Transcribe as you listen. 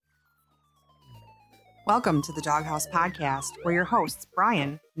Welcome to the Doghouse Podcast, where your hosts,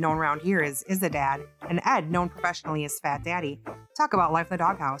 Brian, known around here as Is-A-Dad, and Ed, known professionally as Fat Daddy, talk about life in the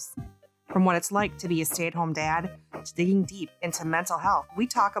doghouse. From what it's like to be a stay-at-home dad, to digging deep into mental health, we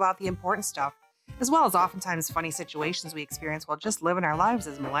talk about the important stuff, as well as oftentimes funny situations we experience while just living our lives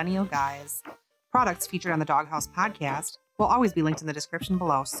as millennial guys. Products featured on the Doghouse Podcast will always be linked in the description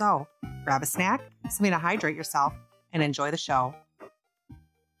below, so grab a snack, something to hydrate yourself, and enjoy the show.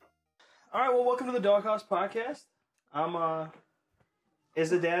 All right, well, welcome to the Doghouse Podcast. I'm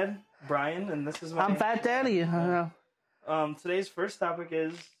Is-A-Dad, Brian, and this is I'm Fat Daddy. Today's first topic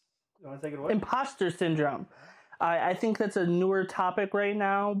is, you want to take it away? Imposter Syndrome. I think that's a newer topic right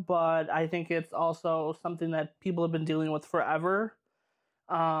now, but I think it's also something that people have been dealing with forever.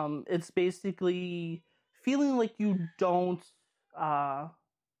 It's basically feeling like you don't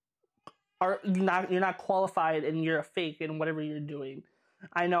you're not qualified and you're a fake in whatever you're doing.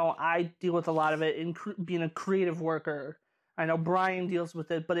 I know I deal with a lot of it in being a creative worker. I know Brian deals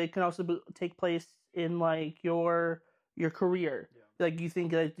with it, but it can also take place in like your career. Yeah. Like you think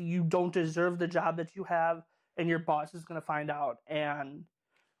that you don't deserve the job that you have, and your boss is going to find out and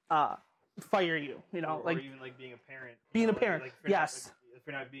fire you. You know, or even like being a parent. Being a parent, like yes. If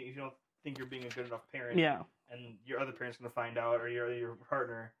you don't think you're being a good enough parent, yeah, and your other parent's going to find out, or your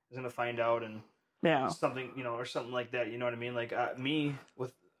partner is going to find out, and yeah, something, or something like that. You know what I mean? Like me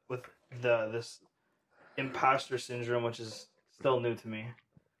with this imposter syndrome, which is still new to me.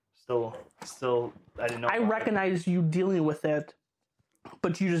 Still, I didn't know. I recognize you dealing with it,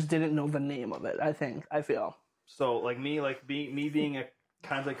 but you just didn't know the name of it. I feel. So like me being a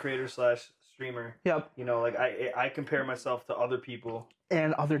content creator / streamer. Yep. Like I compare myself to other people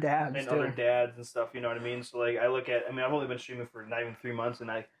and other dads and stuff. You know what I mean? So like I've only been streaming for not even 3 months,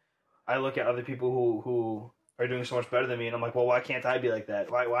 and I look at other people who are doing so much better than me, and I'm like, well, why can't I be like that?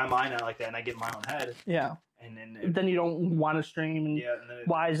 Why am I not like that? And I get in my own head. Yeah. And then you don't want to stream, and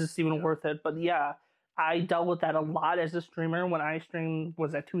why is this even worth it? But yeah, I dealt with that a lot as a streamer when I streamed.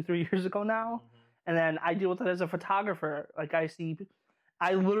 Was that 2-3 years ago now? Mm-hmm. And then I deal with it as a photographer. Like I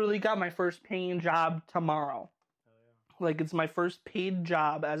literally got my first paying job tomorrow. Oh, yeah. Like it's my first paid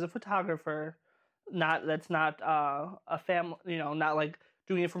job as a photographer. That's not a family, not like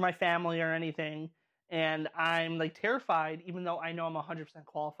doing it for my family or anything. And I'm like terrified, even though I know I'm 100%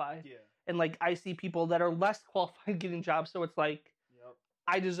 qualified. Yeah. And like I see people that are less qualified getting jobs, so it's like, yep,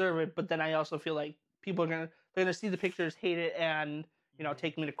 I deserve it. But then I also feel like people they're gonna see the pictures, hate it, and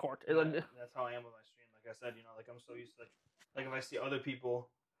take me to court. Yeah, that's how I am with my stream. Like I said, like I'm so used to like if I see other people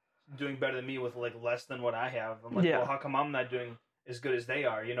doing better than me with like less than what I have, I'm like, well, how come I'm not doing as good as they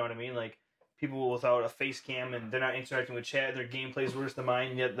are? You know what I mean? Like people without a face cam and they're not interacting with chat, their gameplay is worse than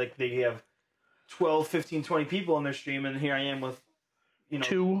mine, yet like they have 12, 15, 20 people on their stream, and here I am with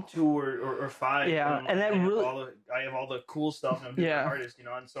two or 5. Yeah, and that I have all the cool stuff, and I'm doing the hardest,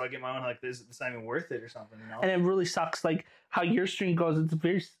 and so I get my own like this. It's not even worth it or something, And it really sucks, like how your stream goes. It's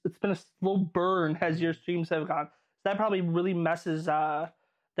been a slow burn as your streams have gone. So that probably really messes. That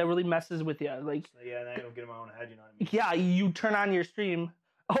really messes with you, like. So, yeah, and I don't get in my own head. You know what I mean? Yeah, you turn on your stream.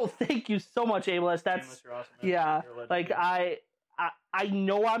 Oh, thank you so much, Ableist. That's you're awesome, yeah. Like I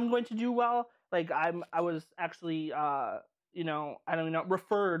know I'm going to do well. Like I was actually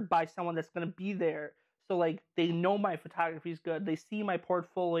referred by someone that's going to be there. So like they know my photography is good. They see my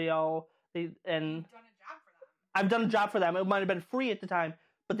portfolio. You've done a job for them. I've done a job for them. It might have been free at the time,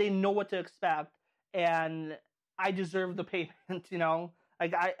 but they know what to expect, and I deserve the payment.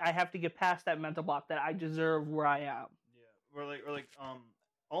 Like I have to get past that mental block that I deserve where I am. Yeah, or like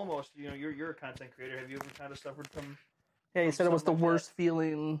almost. You're a content creator. Have you ever kind of suffered from? Yeah, you said it was the worst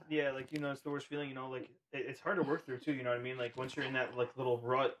feeling. Yeah, like, it's the worst feeling, like, it's hard to work through, too, you know what I mean? Like, once you're in that, like, little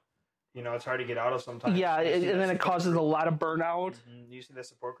rut, it's hard to get out of sometimes. Yeah, and then it causes a lot of burnout. Mm-hmm. You see that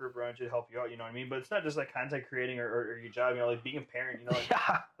support group around you to help you out, you know what I mean? But it's not just, like, content creating or your job, like, being a parent, like,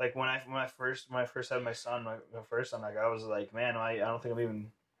 yeah. Like, when I first had my son, my first son, like, I was like, man, I don't think I'm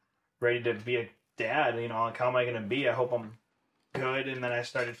even ready to be a dad, like, how am I going to be? I hope I'm good, and then I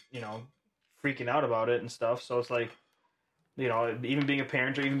started, freaking out about it and stuff, so it's like, even being a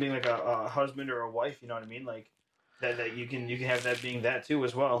parent or even being like a husband or a wife, you know what I mean? Like that you can have that being that too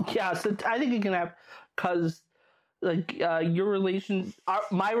as well. Yeah, so I think you can have, cause like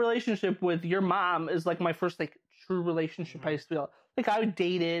my relationship with your mom is like my first like true relationship. Mm-hmm. I used to feel like I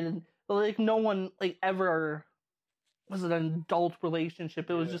dated, and like no one like ever was an adult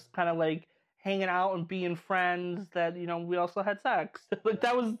relationship. It was just kind of like hanging out and being friends. That we also had sex. Like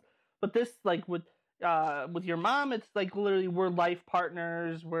that was, but this like with your mom, it's like literally we're life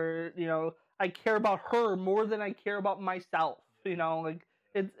partners. We're I care about her more than I care about myself. Like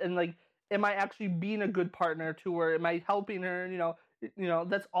it's and like am I actually being a good partner to her? Am I helping her?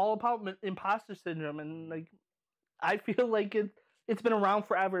 That's all about imposter syndrome, and like I feel like it's been around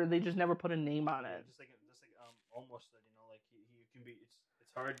forever. They just never put a name on it. Just like almost said, like you can be. It's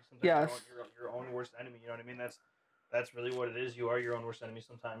hard sometimes. Yes. You're your own worst enemy. You know what I mean? That's really what it is. You are your own worst enemy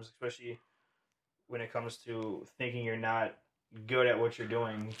sometimes, especially when it comes to thinking you're not good at what you're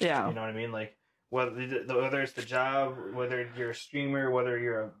doing. Yeah. You know what I mean? Like whether it's the job, whether you're a streamer, whether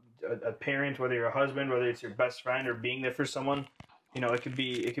you're a parent, whether you're a husband, whether it's your best friend or being there for someone, it could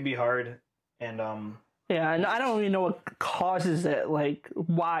be hard. And yeah, and I don't really know what causes it. Like,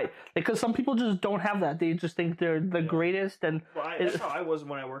 why? Because some people just don't have that. They just think they're the greatest. And that's how I was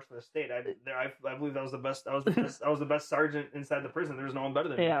when I worked for the state. I believe I was the best. I was the best sergeant inside the prison. There was no one better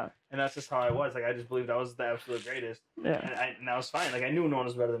than me. Yeah. And that's just how I was. Like I just believed I was the absolute greatest. Yeah. And I was fine. Like I knew no one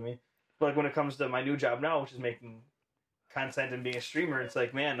was better than me. But like when it comes to my new job now, which is making content and being a streamer, it's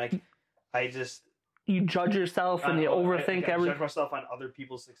like, man, like I just. You judge yourself and you overthink everything. I judge myself on other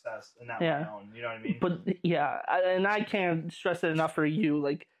people's success and not my own. You know what I mean? But yeah, and I can't stress it enough for you.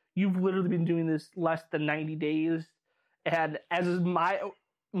 Like you've literally been doing this less than 90 days, and as my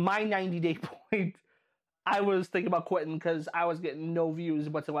 90-day point, I was thinking about quitting because I was getting no views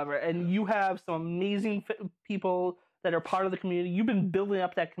whatsoever. And you have some amazing people that are part of the community. You've been building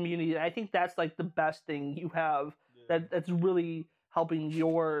up that community, and I think that's like the best thing you have. That's really helping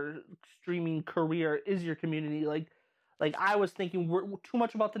your streaming career is your community. Like I was thinking we're too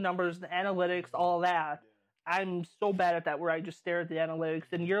much about the numbers, the analytics, all that. I'm so bad at that where I just stare at the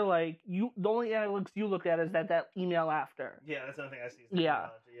analytics, and you're like, the only analytics you look at is that email after. Yeah, that's another thing I see. Yeah.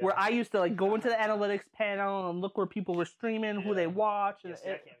 Where I used to like go into the analytics panel and look where people were streaming, who they watch. And I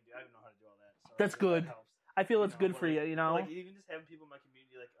can't do. I don't know how to do all that. So that's good. That I feel it's good for you. Like even just having people in my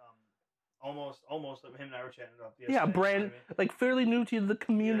community, like almost him and I were chatting about the brand like fairly new to the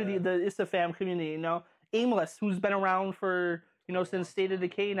community, the ISAFAM community. Aimless, who's been around for since State of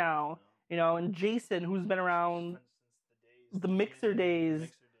Decay now. And Jason, who's been around the Mixer days.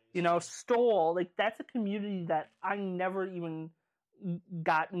 Stole. Like that's a community that I never even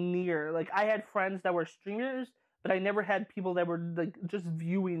got near. Like I had friends that were streamers, but I never had people that were like just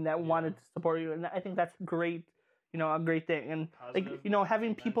viewing that wanted to support you, and I think that's great. A great thing, and positive,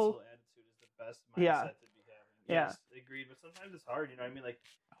 having people. Best mindset to be having. Yes, agreed. But sometimes it's hard, I mean, like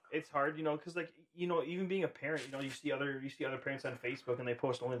it's hard, because like even being a parent, you see other parents on Facebook and they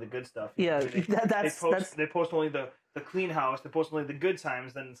post only the good stuff. They post only the clean house. They post only the good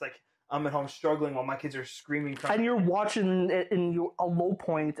times. Then it's like I'm at home struggling while my kids are screaming. Crying. And you're watching it in a low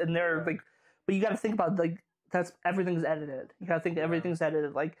point, and they're like, but you got to think about like everything's edited. You got to think everything's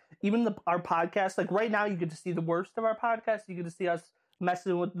edited. Like even our podcast, like right now you get to see the worst of our podcast. You get to see us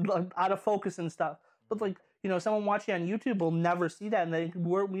messing with out of focus and stuff, but like someone watching on YouTube will never see that, and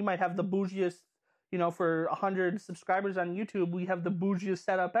we might have the bougiest, for 100 subscribers on YouTube, we have the bougiest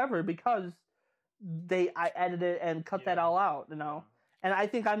setup ever because I edit it and cut that all out, and I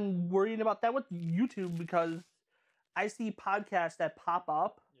think I'm worrying about that with YouTube because I see podcasts that pop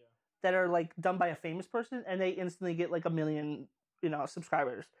up that are like done by a famous person and they instantly get like 1 million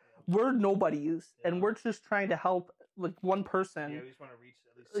subscribers. We're nobodies and we're just trying to help like one person. Yeah, we just want to reach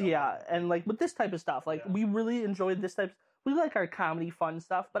at least someone. And like with this type of stuff, like we really enjoy this type. We like our comedy fun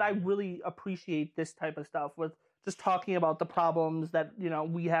stuff, but I really appreciate this type of stuff with just talking about the problems that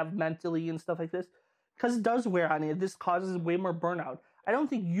we have mentally and stuff like this, because it does wear on you. This causes way more burnout. I don't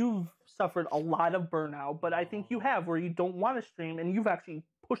think you've suffered a lot of burnout, but I think you have, where you don't want to stream and you've actually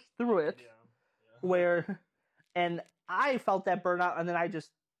pushed through it. And I felt that burnout and then I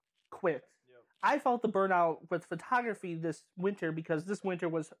just quit. I felt the burnout with photography this winter because this winter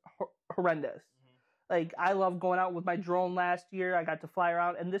was horrendous. Like, I love going out with my drone last year. I got to fly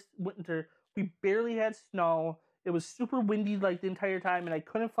around. And this winter, we barely had snow. It was super windy, like, the entire time. And I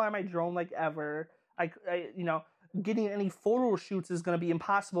couldn't fly my drone, like, ever. Getting any photo shoots is going to be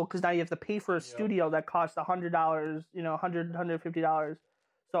impossible because now you have to pay for a studio that costs $100, $100, $150.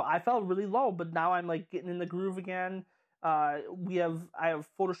 So I felt really low. But now I'm, like, getting in the groove again. I have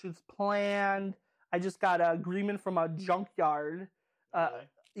photo shoots planned. I just got an agreement from a junkyard. I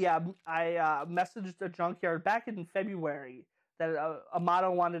messaged a junkyard back in February that a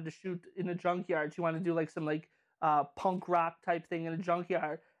model wanted to shoot in a junkyard. She wanted to do like some punk rock type thing in a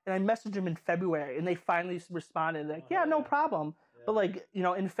junkyard. And I messaged them in February, and they finally responded like, "Yeah, no problem." Yeah.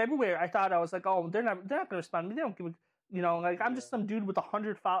 But in February, I thought I was like, "Oh, they're not going to respond to me. They don't give a, I'm just some dude with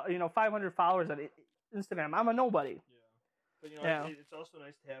 500 followers on Instagram. I'm a nobody." Yeah. But it's also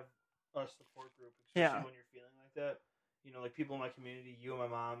nice to have a support group, especially when you're feeling like that. Like people in my community, you and my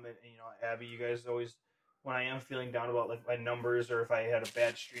mom, and Abby, you guys always when I am feeling down about like my numbers or if I had a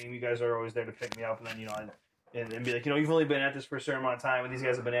bad stream, you guys are always there to pick me up, and then and be like, you've only been at this for a certain amount of time, and these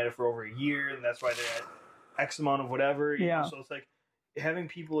guys have been at it for over a year, and that's why they're at X amount of whatever. You know? So it's like having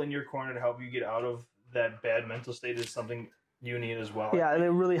people in your corner to help you get out of that bad mental state is something you need as well. Yeah, and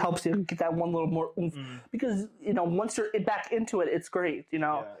it really helps you get that one little more oomph because once you're back into it, it's great.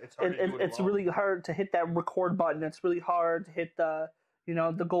 It's really hard to hit that record button. It's really hard to hit the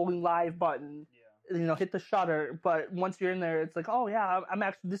the going live button. Yeah. Hit the shutter. But once you're in there, it's like, oh yeah, I'm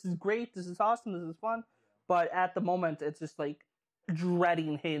actually, this is great. This is awesome. This is fun. But at the moment, it's just like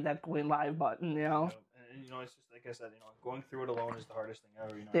dreading hitting that going live button. And it's just like I said. Going through it alone is the hardest thing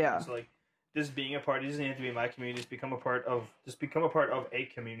ever. Yeah. So like. Just being a part, it doesn't have to be my community. Just become a part of a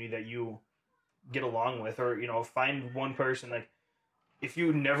community that you get along with, or find one person. Like, if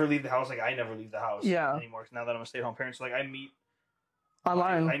you never leave the house, like I never leave the house anymore. Cause now that I'm a stay-at-home parent, so like I meet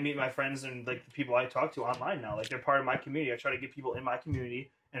online. I meet my friends and like the people I talk to online now. Like they're part of my community. I try to get people in my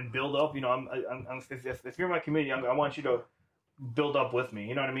community and build up. If you're in my community, I want you to build up with me.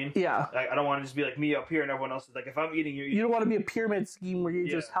 You know what I mean? Yeah. I don't want to just be like me up here and everyone else is like, if I'm eating, you don't want to be a pyramid scheme where you're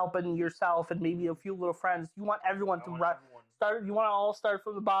just helping yourself and maybe a few little friends. You want everyone to start. You want to all start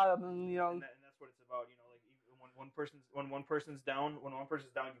from the bottom, and and that's what it's about. Like when one person's down,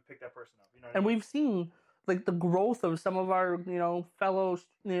 you pick that person up. You know. And we've seen like the growth of some of our fellow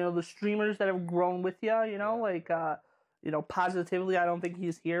the streamers that have grown with you. Positively. I don't think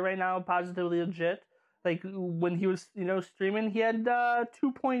he's here right now. Positively legit. Like when he was, streaming, he had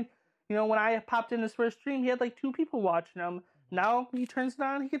 2 point. When I popped in his first stream, he had like 2 people watching him. Now he turns it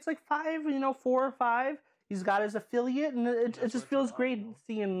on, he gets like 5, 4 or 5. He's got his affiliate, and it just feels great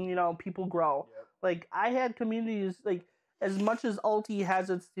seeing people grow. Yep. Like I had communities, like as much as Ulti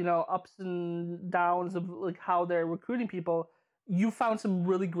has its ups and downs of like how they're recruiting people. You found some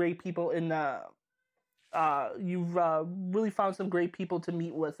really great people in the. You've really found some great people to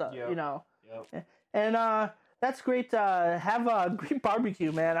meet with. Yep. And that's great. Have a great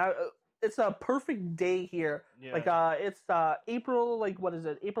barbecue, man. It's a perfect day here. Yeah. Like it's April. Like what is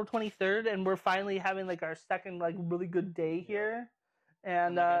it? April 23rd, and we're finally having like our second like really good day here.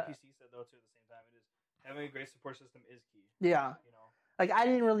 And like NPC said though too at the same time, it is having a great support system is key. Yeah. Like I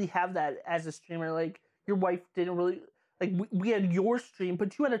didn't really have that as a streamer. Like your wife didn't really. Like we had your stream,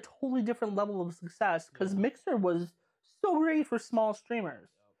 but you had a totally different level of success because Mixer was so great for small streamers.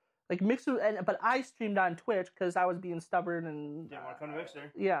 Like Mixer, but I streamed on Twitch because I was being stubborn and didn't want to come to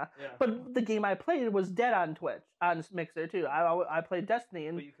Mixer. Yeah, but the game I played was dead on Twitch on Mixer too. I played Destiny,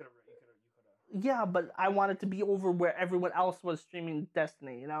 and but you could have. Yeah, but I wanted to be over where everyone else was streaming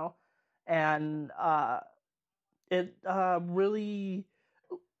Destiny, and it really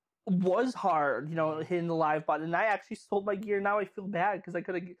was hard, hitting the live button. And I actually sold my gear. Now I feel bad because I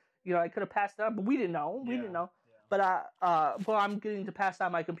could have passed it on, but we didn't know. We didn't know. But I'm getting to pass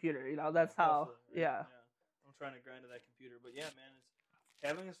on my computer. That's how. Yeah. I'm trying to grind to that computer, but yeah, man,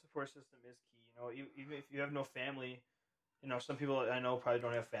 having a support system is key. Even if you have no family, some people I know probably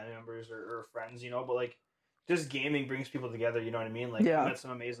don't have family members or friends, but like just gaming brings people together. You know what I mean? Like I met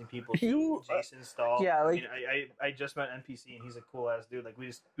some amazing people. Jason Stahl. Yeah. Like I just met NPC and he's a cool ass dude. Like we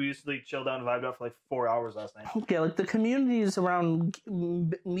used to like chill down and vibe out for like 4 hours last night. Okay, like the communities around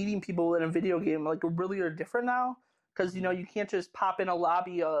meeting people in a video game like really are different now. Because you can't just pop in a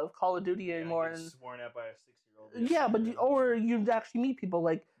lobby of Call of Duty anymore and sworn at by a 6-year-old. Yeah, but or you'd actually meet people.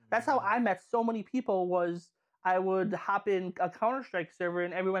 Like that's how I met so many people. Was I would hop in a Counter-Strike server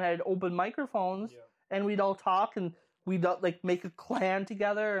and everyone had open microphones and we'd all talk and we'd like make a clan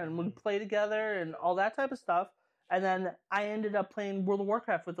together and we'd play together and all that type of stuff. And then I ended up playing World of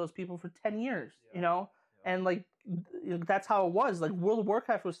Warcraft with those people for 10 years. And like that's how it was. Like World of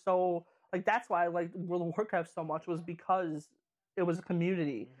Warcraft was so. Like that's why I liked World of Warcraft so much was because it was a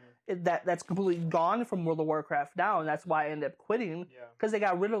community. That's completely gone from World of Warcraft now, and that's why I ended up quitting because they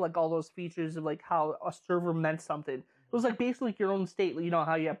got rid of like all those features of like how a server meant something. It was like basically like your own state.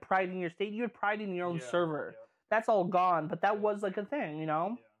 How you have pride in your state, you had pride in your own server. That's all gone, but that was like a thing, Yeah,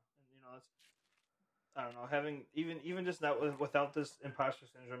 and that's I don't know, having even just that without this imposter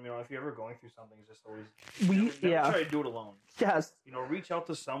syndrome, if you're ever going through something, it's just always never try to do it alone. Yes. Reach out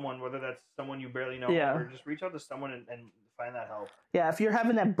to someone, whether that's someone you barely know, or just reach out to someone and find that help. Yeah, if you're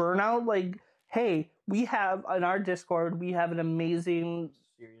having that burnout, like, hey, we have in our Discord, we have an amazing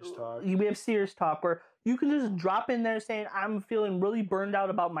serious talk. We have serious talk where you can just drop in there saying, I'm feeling really burned out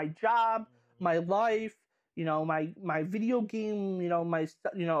about my job, my life. My video game, my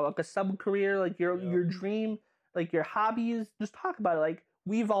like a sub career, like your dream, like your hobbies. Just talk about it. Like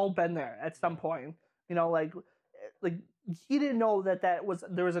we've all been there at some point. Like he didn't know that there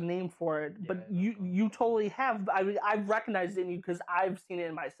was a name for it, but you totally have. I mean, I've recognized it in you because I've seen it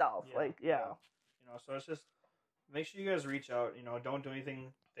in myself. So it's just make sure you guys reach out. Don't do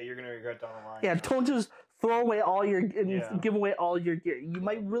anything that you're gonna regret down the line. Yeah, don't just throw away all your give away all your gear.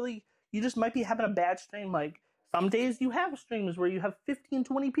 You just might be having a bad stream. Like some days you have streams where you have 15,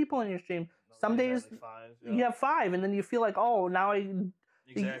 20 people in your stream. Some days like 5, you have 5, and then you feel like, oh, now I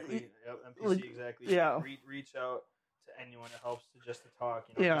exactly. NPC exactly. Yeah. Reach out to anyone. It helps just to talk.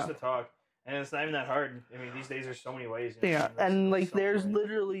 Just to talk, and it's not even that hard. I mean, these days there's so many ways. And like there's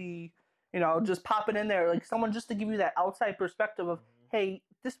literally, just popping in there, like someone just to give you that outside perspective of, hey,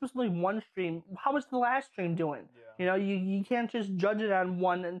 this was only one stream. How was the last stream doing? Yeah. You can't just judge it on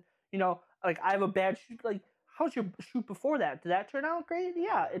one. And like I have a bad shoot. Like, how's your shoot before that? Did that turn out great?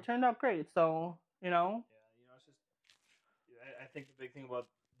 Yeah, it turned out great. So it's just. I think the big thing about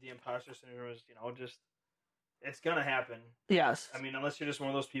the imposter syndrome is just it's gonna happen. Yes. I mean, unless you're just one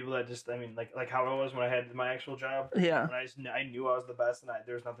of those people that just like how it was when I had my actual job. Yeah. When I knew I was the best and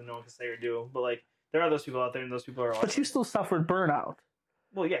there was nothing no one could say or do. But like there are those people out there and those people are awesome. But you still suffered burnout.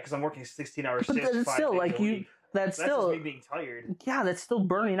 Well, yeah, because I'm working 16-hour shifts. But that's still like you. That's still just me being tired. Yeah, that's still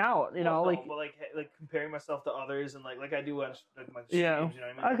burning out. But like comparing myself to others and like I do on my streams. Yeah. You know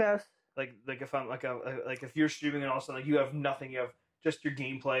what I mean? I guess. Like if I'm like if you're streaming and all of a sudden like you have nothing, you have just your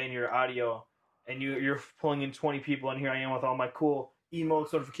gameplay and your audio, and you're pulling in 20 people, and here I am with all my cool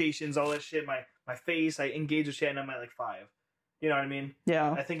emotes, notifications, all that shit, my face, I engage with chat, and I'm at like 5. You know what I mean?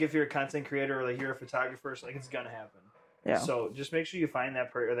 Yeah. I think if you're a content creator or like you're a photographer, like it's gonna happen. Yeah. So just make sure you find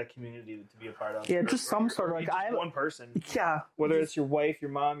that or that community to be a part of. Yeah, just some sort of like I have one person. Yeah. Whether it's your wife, your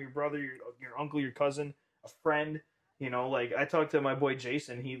mom, your brother, your uncle, your cousin, a friend. Like I talked to my boy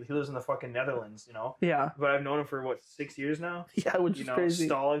Jason. He lives in the fucking Netherlands. Yeah. But I've known him for 6 years now. Yeah, which is crazy.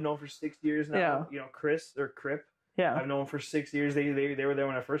 Stahl I've known for 6 years now. Yeah. Chris or Crip. Yeah. I've known him for 6 years. They were there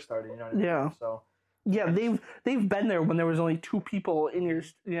when I first started. You know what I mean? Yeah. So. Yeah, they've been there when there was only 2 people in your.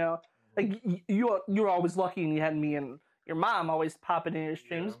 Like you were always lucky, and you had me and your mom always popping in your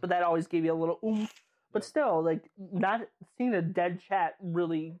streams, but that always gave you a little oomph. But still, like not seeing a dead chat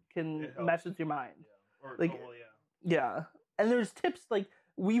really can mess with your mind. Yeah. Yeah. And there's tips, like,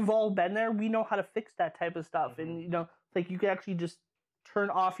 we've all been there. We know how to fix that type of stuff. Mm-hmm. And, like, you can actually just turn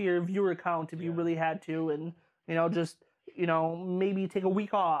off your viewer account if you really had to. And, just, maybe take a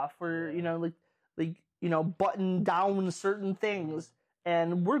week off or, button down certain things.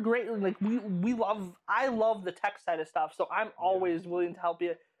 And we're great. Like, I love the tech side of stuff. So I'm always willing to help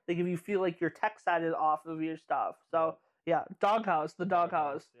you. Like, if you feel like your tech side is off of your stuff. So, yeah, Doghouse, the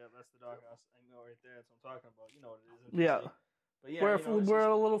Doghouse. Yeah, that's the Doghouse. I know right there. That's what I'm talking about. You know what it is. Yeah. But yeah, we're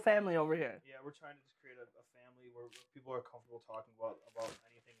a little family over here. Yeah, we're trying to just create a family where people are comfortable talking about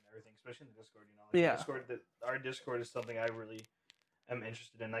anything and everything, especially in the Discord. Our Discord is something I really am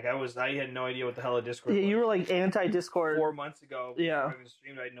interested in. Like I had no idea what the hell a Discord was. You were like anti-Discord 4 months ago. Yeah. Before I even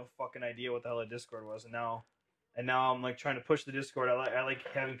streamed, I had no fucking idea what the hell a Discord was, and now I'm like trying to push the Discord. I like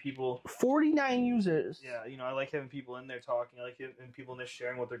having people. 49 users. Yeah, I like having people in there talking. I like having people in there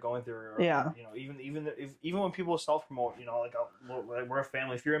sharing what they're going through. Or, even when people self promote, we're a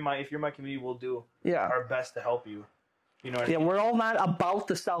family. If you're in my community, we'll do our best to help you. We're all not about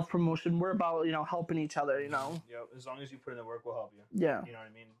the self promotion. We're about helping each other. Yeah, as long as you put in the work, we'll help you. Yeah, you know what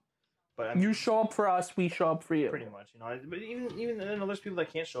I mean. But you show up for us, we show up for you. Pretty much, But even there's people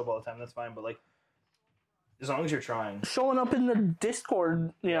that can't show up all the time. That's fine. But like. As long as you're trying. Showing up in the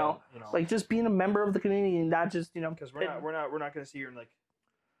Discord, like just being a member of the community and not just, because we're not going to sit here and like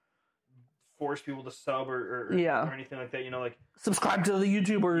force people to sub or anything like that, like subscribe to the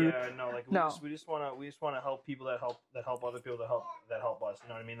YouTuber. Yeah, no, like we just want to help people that help other people that help us. You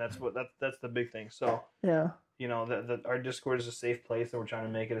know what I mean? That's the big thing. So yeah, that our Discord is a safe place, and we're trying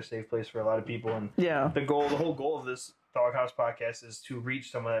to make it a safe place for a lot of people. And the whole goal of this Doghouse podcast is to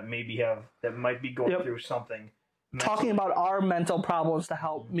reach someone that might be going through something. Talking about our mental problems to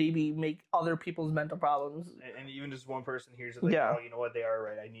help maybe make other people's mental problems. And even just one person hears it like, oh, you know what, they are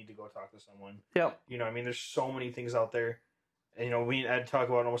right. I need to go talk to someone. Yep. I mean, there's so many things out there. And, I talk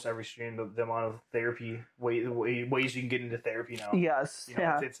about almost every stream, the amount of therapy, ways you can get into therapy now. Yes.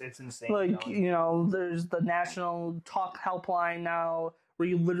 It's insane. Like, there's the National Talk Helpline now, where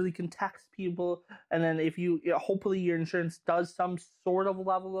you literally can text people, and then if hopefully your insurance does some sort of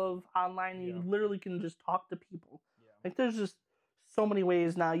level of online, you literally can just talk to people. Like there's just so many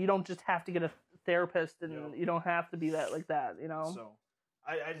ways now. You don't just have to get a therapist, and you don't have to be that like that. So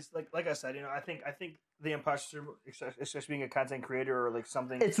I just like I said, I think the imposter syndrome, especially being a content creator or like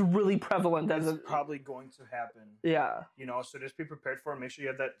something, it's really prevalent. It's probably going to happen. Yeah. So just be prepared for it. Make sure you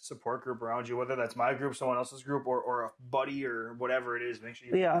have that support group around you, whether that's my group, someone else's group, or a buddy or whatever it is. Make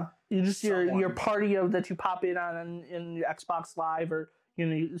sure you just your party of that you pop in on in your Xbox Live or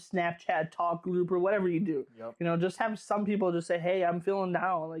Snapchat talk group or whatever you do. Yep. Just have some people just say, hey, I'm feeling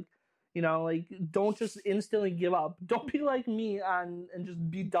down, like. Don't just instantly give up. Don't be like me and just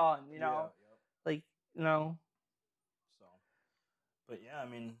be done, So, but yeah, I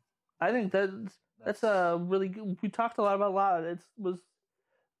mean, I think that's a really good. We talked a lot about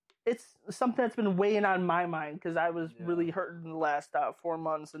it's something that's been weighing on my mind because I was really hurt in the last 4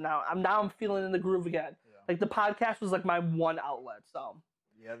 months, and now I'm feeling in the groove again. Yeah. Like the podcast was like my one outlet. So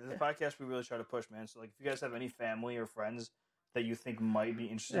yeah, the podcast we really try to push, man. So like, if you guys have any family or friends that you think might be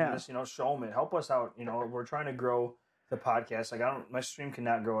interested in this, show them it. Help us out. We're trying to grow the podcast. Like my stream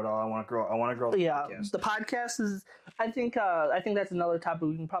cannot grow at all. I want to grow the podcast. The podcast is, I think that's another topic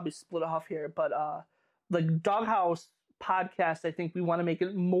we can probably split off here. But like Doghouse podcast, I think we want to make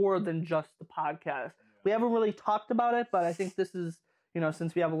it more than just the podcast. Yeah. We haven't really talked about it, but I think this is,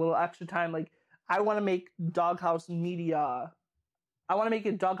 since we have a little extra time, like I want to make Doghouse Media. I want to make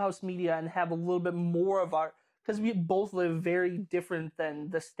it Doghouse Media and have a little bit more of our, because we both live very different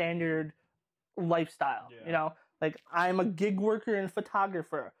than the standard lifestyle. Like I'm a gig worker and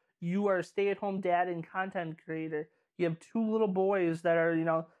photographer. You are a stay-at-home dad and content creator. You have 2 little boys that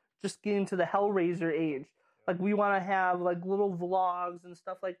are, just getting to the Hellraiser age. Like we want to have like little vlogs and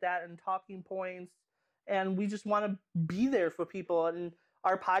stuff like that and talking points. And we just want to be there for people. And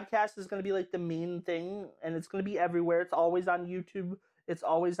our podcast is going to be like the main thing. And it's going to be everywhere. It's always on YouTube. It's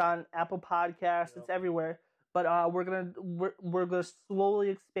always on Apple Podcasts. Yep. It's everywhere. But we're gonna slowly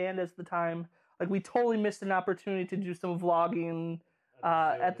expand as the time. Like we totally missed an opportunity to do some vlogging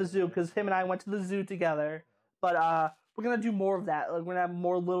at the zoo because him and I went to the zoo together. But we're gonna do more of that. Like we're gonna have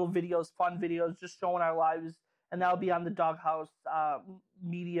more little videos, fun videos, just showing our lives, and that'll be on the Doghouse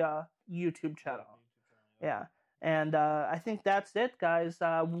Media YouTube channel. Yeah, and I think that's it, guys.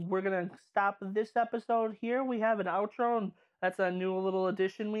 We're gonna stop this episode here. We have an outro and. That's a new little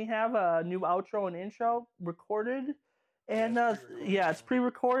addition we have, a new outro and intro recorded. And it's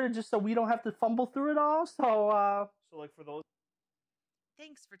pre-recorded just so we don't have to fumble through it all. So like for those.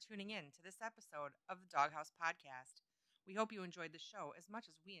 Thanks for tuning in to this episode of the Doghouse Podcast. We hope you enjoyed the show as much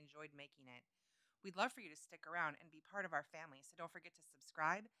as we enjoyed making it. We'd love for you to stick around and be part of our family, so don't forget to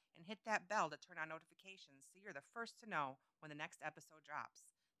subscribe and hit that bell to turn on notifications so you're the first to know when the next episode drops.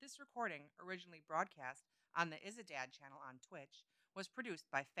 This recording, originally broadcast on the Is a Dad channel on Twitch, was produced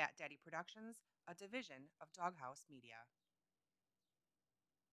by Fat Daddy Productions, a division of Doghouse Media.